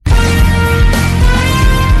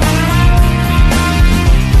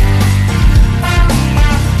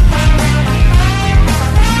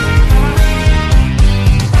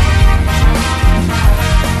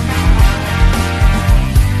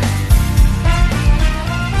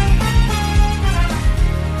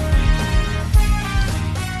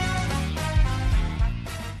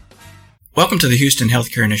Welcome to the Houston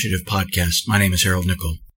Healthcare Initiative podcast. My name is Harold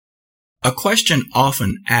Nickel. A question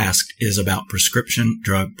often asked is about prescription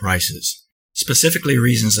drug prices, specifically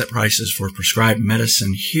reasons that prices for prescribed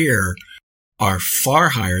medicine here are far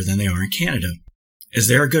higher than they are in Canada. Is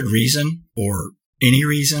there a good reason or any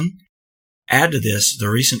reason? Add to this the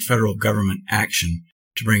recent federal government action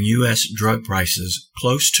to bring U.S. drug prices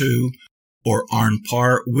close to or on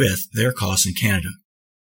par with their costs in Canada.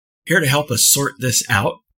 Here to help us sort this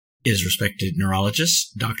out is respected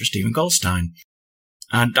neurologist, Dr. Stephen Goldstein.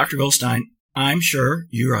 Dr. Goldstein, I'm sure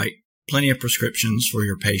you write plenty of prescriptions for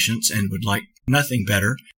your patients and would like nothing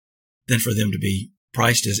better than for them to be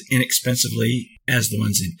priced as inexpensively as the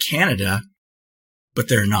ones in Canada, but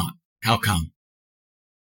they're not. How come?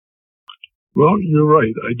 Well, you're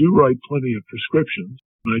right. I do write plenty of prescriptions,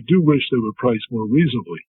 and I do wish they were priced more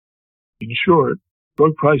reasonably. In short,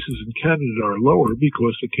 drug prices in Canada are lower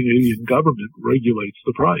because the Canadian government regulates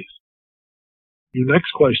the price. Your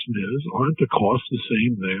next question is, aren't the costs the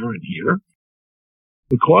same there and here?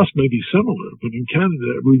 The cost may be similar, but in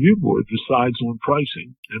Canada, a review board decides on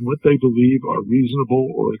pricing and what they believe are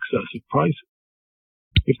reasonable or excessive prices.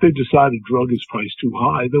 If they decide a drug is priced too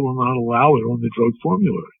high, they will not allow it on the drug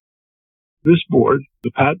formulary. This board,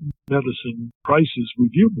 the Patent Medicine Prices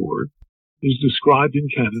Review Board, is described in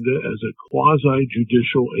Canada as a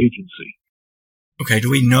quasi-judicial agency. Okay, do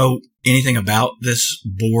we know anything about this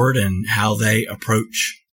board and how they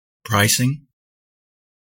approach pricing?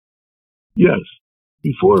 Yes.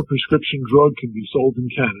 Before a prescription drug can be sold in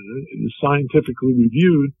Canada, it is scientifically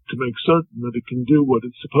reviewed to make certain that it can do what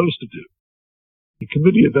it's supposed to do. A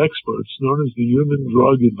committee of experts, known as the Human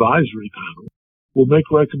Drug Advisory Panel, will make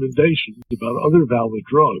recommendations about other valid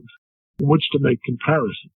drugs in which to make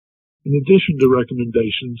comparisons, in addition to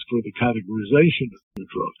recommendations for the categorization of new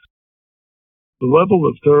drugs. The level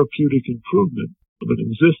of therapeutic improvement of an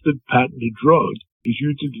existing patented drug is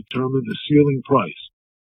used to determine the ceiling price,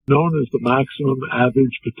 known as the maximum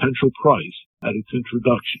average potential price at its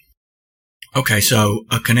introduction. Okay, so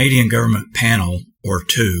a Canadian government panel or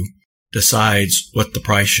two decides what the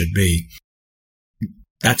price should be.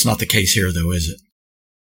 That's not the case here, though, is it?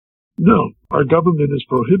 No, our government is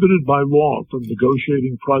prohibited by law from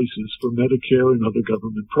negotiating prices for Medicare and other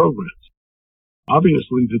government programs.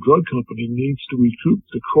 Obviously, the drug company needs to recoup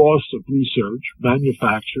the cost of research,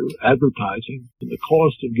 manufacture, advertising, and the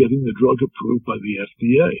cost of getting the drug approved by the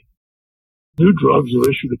FDA. New drugs are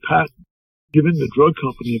issued a patent, giving the drug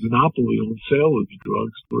company a monopoly on sale of the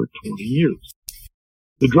drugs for 20 years.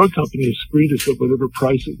 The drug company is free to set whatever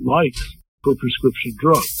price it likes for prescription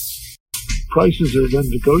drugs. Prices are then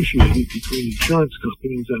negotiated between insurance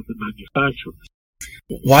companies and the manufacturers.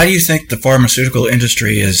 Why do you think the pharmaceutical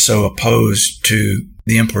industry is so opposed to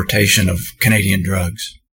the importation of Canadian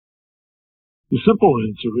drugs? The simple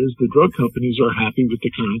answer is the drug companies are happy with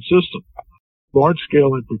the current system.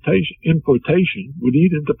 Large-scale importation would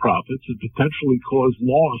eat into profits and potentially cause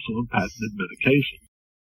loss on patented medication.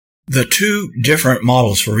 The two different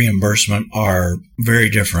models for reimbursement are very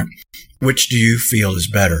different. Which do you feel is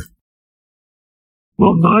better?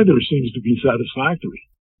 Well, neither seems to be satisfactory.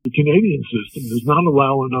 The Canadian system does not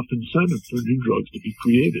allow enough incentive for new drugs to be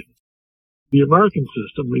created. The American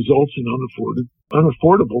system results in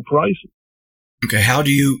unaffordable prices. Okay, how do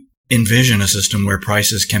you envision a system where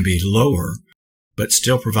prices can be lower but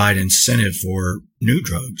still provide incentive for new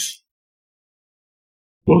drugs?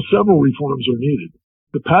 Well, several reforms are needed.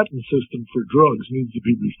 The patent system for drugs needs to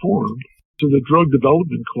be reformed so that drug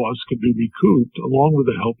development costs can be recouped along with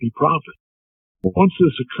a healthy profit. Once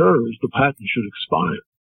this occurs, the patent should expire.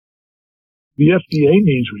 The FDA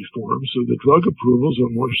needs reform so that drug approvals are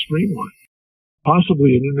more streamlined.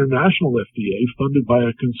 Possibly an international FDA funded by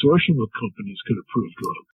a consortium of companies could approve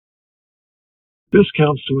drugs.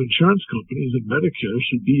 Discounts to insurance companies and Medicare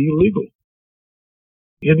should be illegal.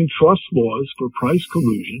 Antitrust laws for price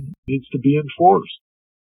collusion needs to be enforced.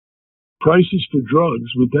 Prices for drugs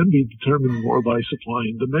would then be determined more by supply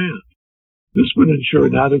and demand. This would ensure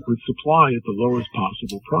an adequate supply at the lowest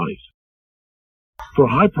possible price. For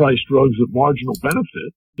high-priced drugs of marginal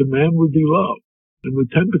benefit, demand would be low and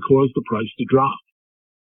would tend to cause the price to drop.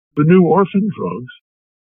 For new orphan drugs,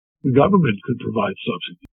 the government could provide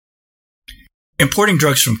subsidies. Importing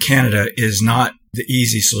drugs from Canada is not the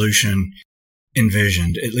easy solution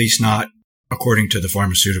envisioned, at least not according to the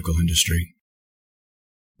pharmaceutical industry.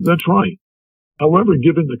 That's right. However,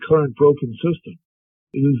 given the current broken system,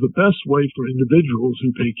 it is the best way for individuals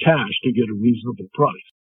who pay cash to get a reasonable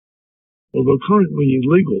price. Although currently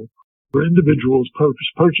illegal, for individuals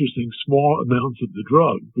purchasing small amounts of the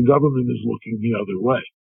drug, the government is looking the other way.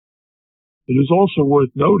 It is also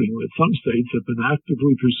worth noting that some states have been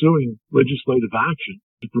actively pursuing legislative action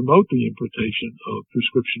to promote the importation of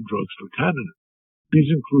prescription drugs for Canada.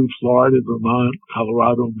 These include Florida, Vermont,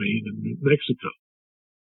 Colorado, Maine, and New Mexico.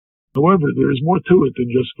 However, there is more to it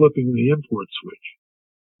than just flipping the import switch.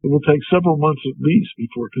 It will take several months at least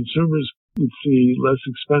before consumers would see less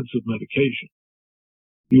expensive medication.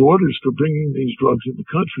 The orders for bringing these drugs in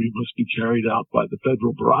the country must be carried out by the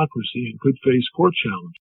federal bureaucracy and could face court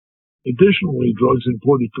challenge. Additionally, drugs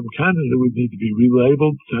imported from Canada would need to be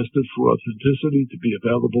relabeled, tested for authenticity to be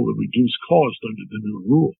available at reduced cost under the new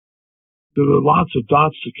rule. So there are lots of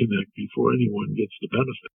dots to connect before anyone gets the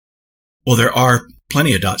benefit. Well, there are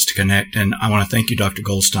plenty of dots to connect, and I want to thank you, Dr.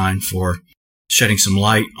 Goldstein, for shedding some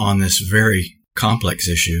light on this very complex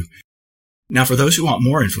issue. Now, for those who want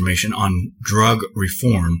more information on drug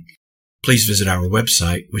reform, please visit our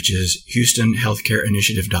website, which is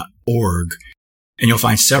HoustonHealthcareInitiative.org. And you'll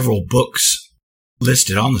find several books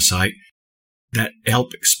listed on the site that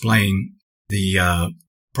help explain the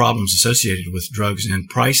problems associated with drugs and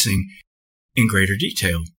pricing in greater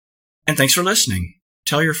detail. And thanks for listening.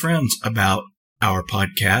 Tell your friends about our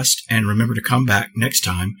podcast, and remember to come back next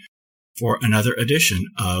time for another edition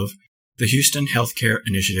of the Houston Healthcare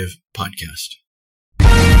Initiative podcast.